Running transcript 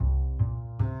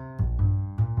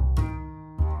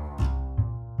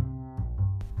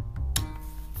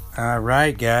All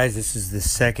right, guys, this is the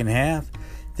second half.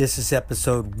 This is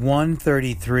episode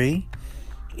 133,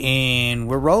 and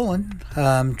we're rolling.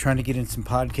 I'm trying to get in some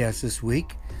podcasts this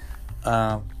week.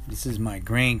 This is my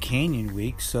Grand Canyon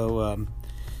week, so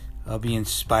I'll be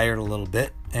inspired a little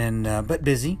bit, and but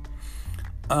busy.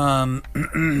 Don't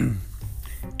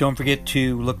forget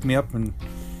to look me up on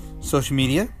social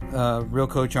media, Real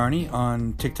Coach Arnie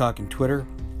on TikTok and Twitter.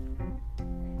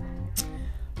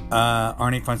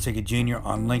 Arnie Fonseca Jr.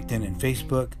 on LinkedIn and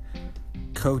Facebook.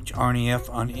 Coach Arnie F.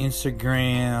 on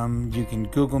Instagram. You can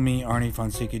Google me, Arnie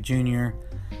Fonseca Jr.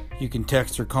 You can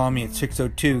text or call me at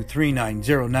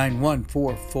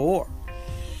 602-390-9144.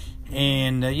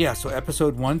 And so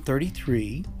episode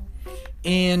 133.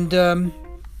 And I'm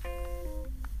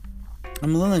a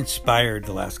little inspired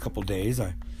the last couple days.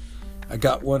 I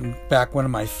got one of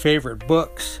my favorite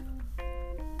books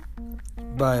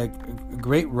by a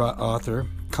great author,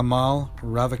 Kamal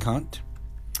Ravikant,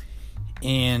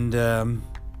 and the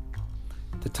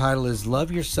title is Love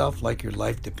Yourself Like Your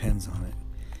Life Depends on It.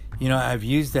 You know, I've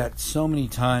used that so many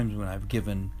times when I've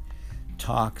given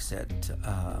talks at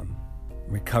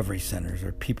recovery centers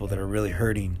or people that are really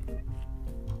hurting,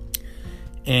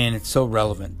 and it's so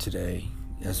relevant today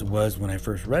as it was when I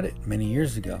first read it many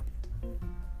years ago.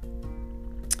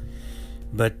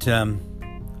 But I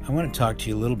want to talk to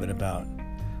you a little bit about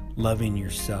loving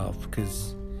yourself,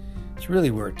 because it's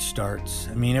really where it starts.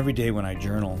 I mean, every day when I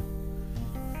journal,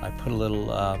 I put a little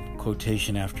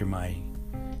quotation after I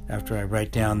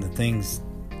write down the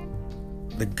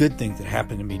good things that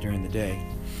happen to me during the day.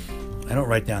 I don't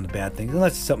write down the bad things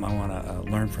unless it's something I want to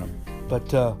learn from.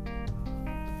 But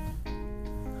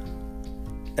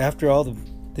after all the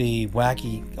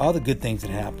good things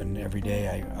that happen every day,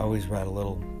 I always write a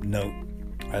little note.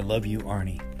 I love you,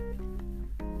 Arnie.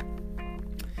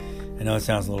 I know it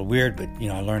sounds a little weird, but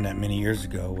I learned that many years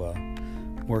ago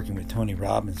working with Tony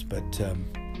Robbins. But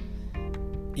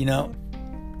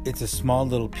it's a small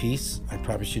little piece. I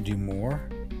probably should do more.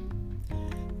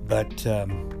 But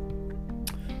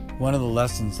one of the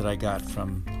lessons that I got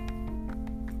from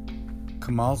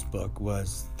Kamal's book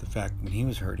was the fact when he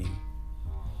was hurting,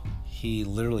 he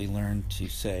literally learned to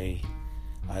say,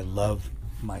 "I love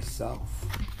myself,"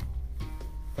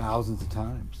 thousands of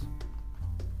times.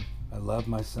 I love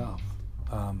myself.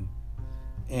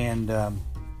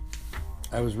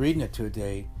 I was reading it to a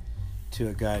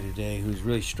guy today who's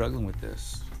really struggling with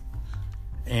this.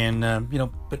 And,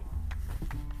 but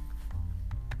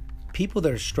people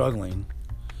that are struggling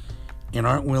and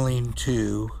aren't willing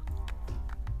to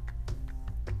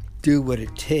do what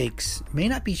it takes may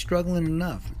not be struggling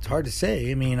enough. It's hard to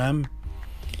say. I mean, I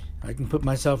can put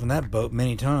myself in that boat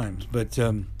many times, but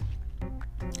at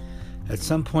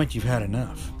some point you've had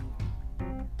enough.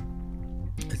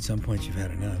 At some point you've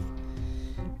had enough,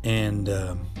 and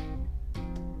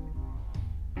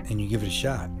you give it a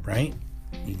shot, right?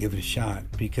 You give it a shot,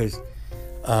 because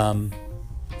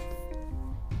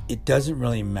it doesn't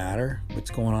really matter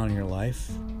what's going on in your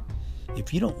life.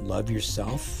 If you don't love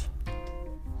yourself,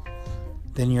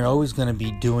 then you're always going to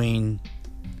be doing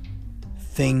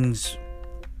things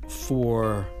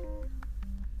for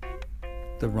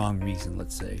the wrong reason,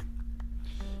 let's say.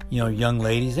 Young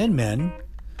ladies and men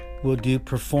will do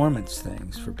performance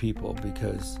things for people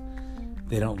because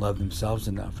they don't love themselves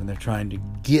enough, and they're trying to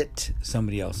get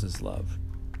somebody else's love,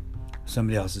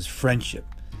 somebody else's friendship,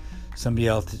 somebody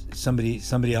else's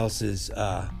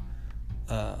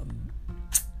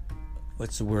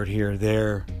what's the word here?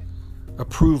 Their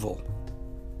approval.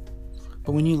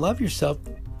 But when you love yourself,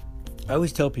 I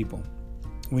always tell people,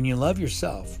 when you love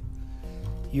yourself,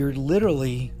 you're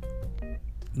literally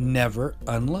never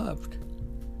unloved.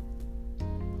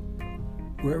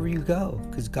 Wherever you go,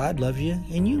 because God loves you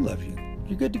and you love you.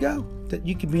 You're good to go. That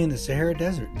you could be in the Sahara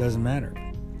Desert, doesn't matter.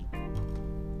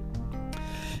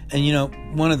 And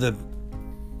one of the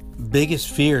biggest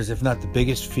fears, if not the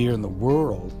biggest fear in the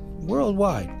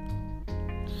worldwide,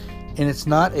 and it's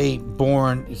not a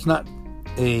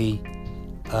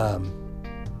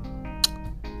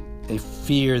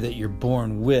fear that you're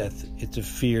born with. It's a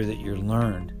fear that you're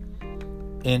learned.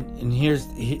 And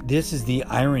this is the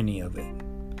irony of it.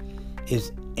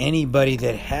 Is anybody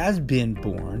that has been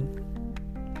born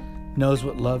knows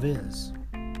what love is.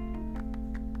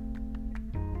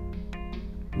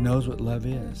 Knows what love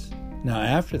is. Now,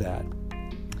 after that,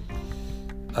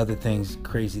 other things,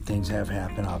 crazy things have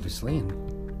happened, obviously, and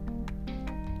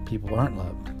people aren't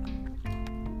loved.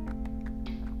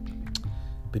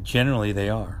 But generally they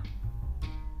are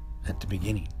at the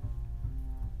beginning.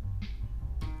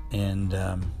 And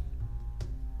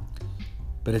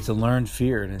but it's a learned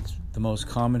fear, and it's the most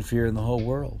common fear in the whole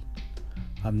world.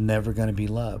 I'm never going to be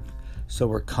loved. So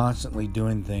we're constantly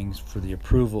doing things for the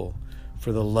approval,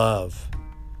 for the love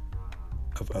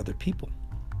of other people.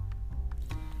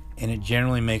 And it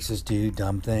generally makes us do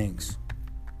dumb things.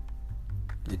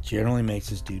 It generally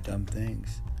makes us do dumb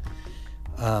things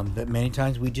that many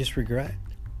times we just regret.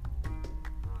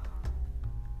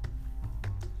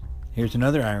 Here's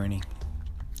another irony.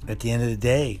 At the end of the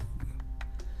day,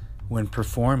 when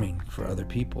performing for other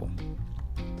people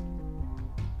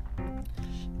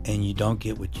and you don't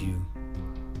get what you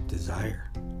desire,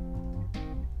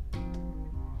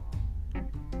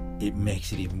 it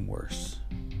makes it even worse.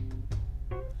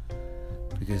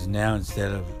 Because now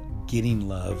instead of getting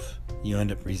love, you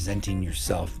end up resenting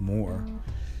yourself more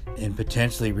and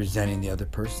potentially resenting the other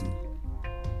person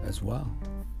as well.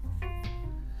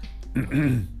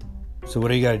 So what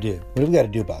do you got to do? What do we got to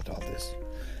do about all this?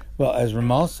 Well, as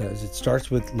Ramal says, it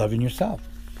starts with loving yourself.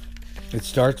 It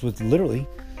starts with literally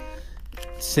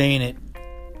saying it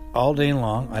all day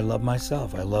long. I love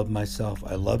myself. I love myself.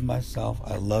 I love myself.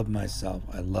 I love myself.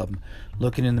 I love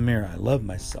looking in the mirror. I love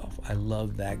myself. I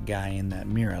love that guy in that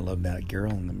mirror. I love that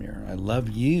girl in the mirror. I love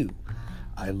you.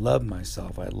 I love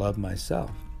myself. I love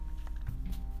myself.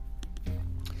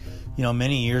 You know,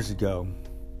 many years ago,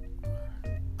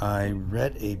 I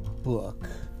read a book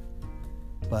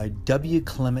by W.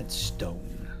 Clement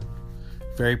Stone.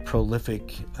 Very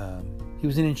prolific. He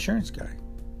was an insurance guy.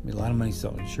 Made a lot of money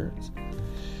selling insurance.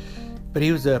 But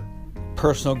he was a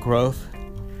personal growth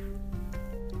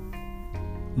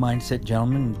mindset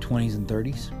gentleman in 20s and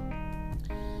 30s.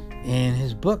 And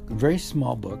his book, a very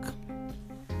small book,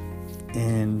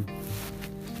 and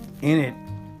in it,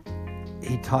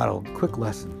 he taught a quick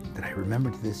lesson that I remember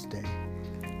to this day.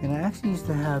 And I actually used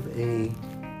to have a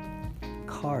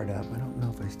card up. I don't know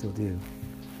if I still do.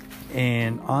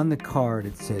 And on the card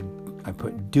it said, I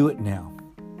put, do it now.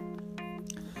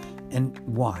 And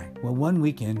why? Well, one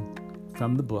weekend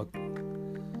from the book,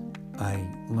 I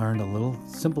learned a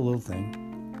simple little thing.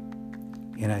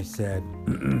 And I said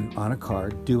on a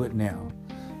card, do it now.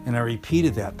 And I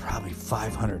repeated that probably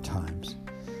 500 times.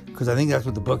 Because I think that's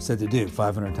what the book said to do,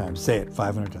 500 times. Say it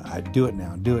 500 times. I do it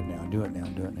now, do it now, do it now,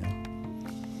 do it now.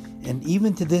 And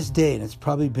even to this day, and it's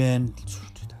probably been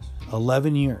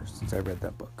 11 years since I read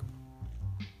that book,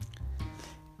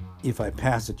 if I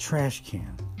pass a trash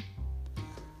can,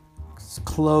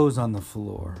 clothes on the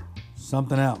floor,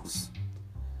 something else,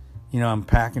 I'm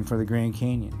packing for the Grand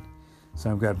Canyon. So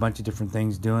I've got a bunch of different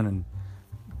things doing, and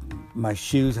my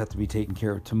shoes have to be taken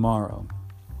care of tomorrow.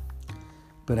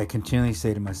 But I continually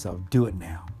say to myself, do it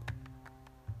now.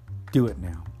 Do it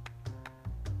now.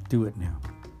 Do it now.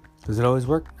 Does it always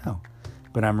work? No.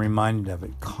 But I'm reminded of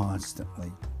it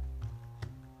constantly.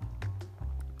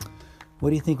 What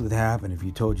do you think would happen if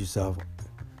you told yourself,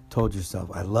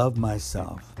 I love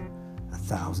myself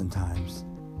 1,000 times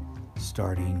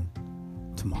starting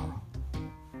tomorrow?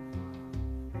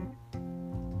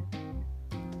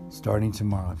 Starting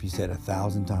tomorrow, if you said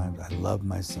 1,000 times, I love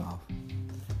myself.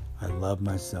 I love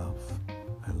myself.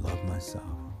 I love myself.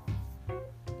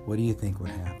 What do you think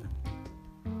would happen?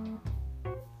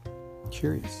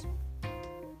 Curious.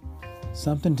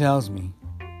 Something tells me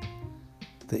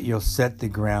that you'll set the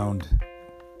ground,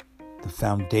 the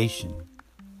foundation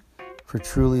for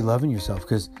truly loving yourself.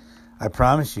 Because I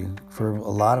promise you, for a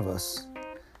lot of us,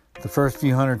 the first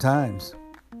few hundred times,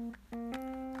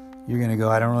 you're going to go,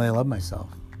 I don't really love myself.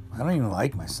 I don't even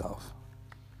like myself.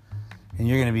 And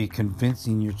you're going to be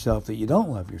convincing yourself that you don't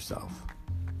love yourself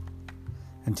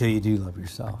until you do love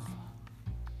yourself.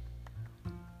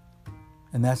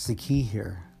 And that's the key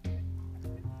here.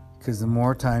 Because the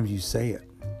more times you say it,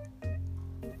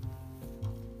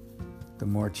 the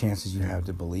more chances you have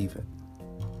to believe it.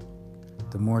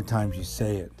 The more times you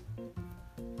say it,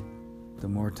 the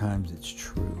more times it's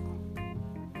true.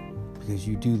 Because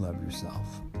you do love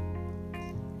yourself.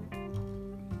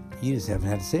 You just haven't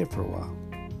had to say it for a while.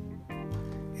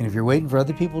 And if you're waiting for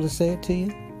other people to say it to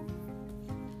you,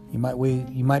 you might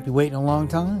be waiting a long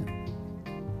time.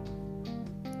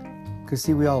 Because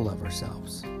see, we all love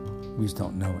ourselves. We just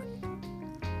don't know it.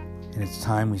 And it's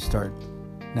time we start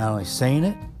not only saying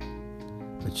it,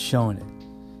 but showing it.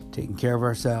 Taking care of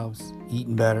ourselves,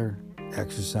 eating better,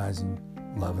 exercising,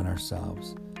 loving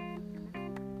ourselves.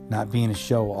 Not being a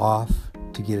show off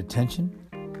to get attention.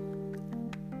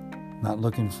 Not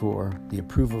looking for the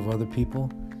approval of other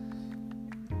people,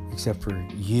 except for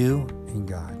you and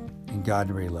God. And God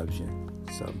really loves you.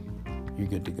 So you're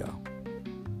good to go.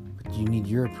 But you need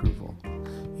your approval.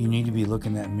 You need to be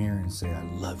looking in that mirror and say, I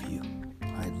love you.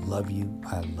 I love you.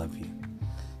 I love you.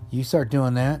 You start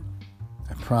doing that,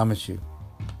 I promise you,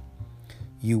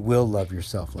 you will love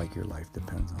yourself like your life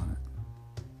depends on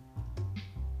it.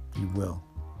 You will.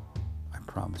 I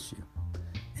promise you.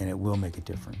 And it will make a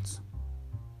difference.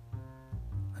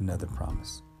 Another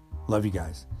promise. Love you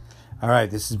guys. All right,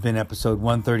 this has been episode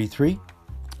 133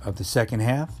 of the second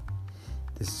half.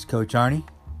 This is Coach Arnie.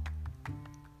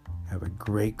 Have a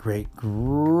great, great,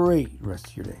 great rest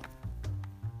of your day.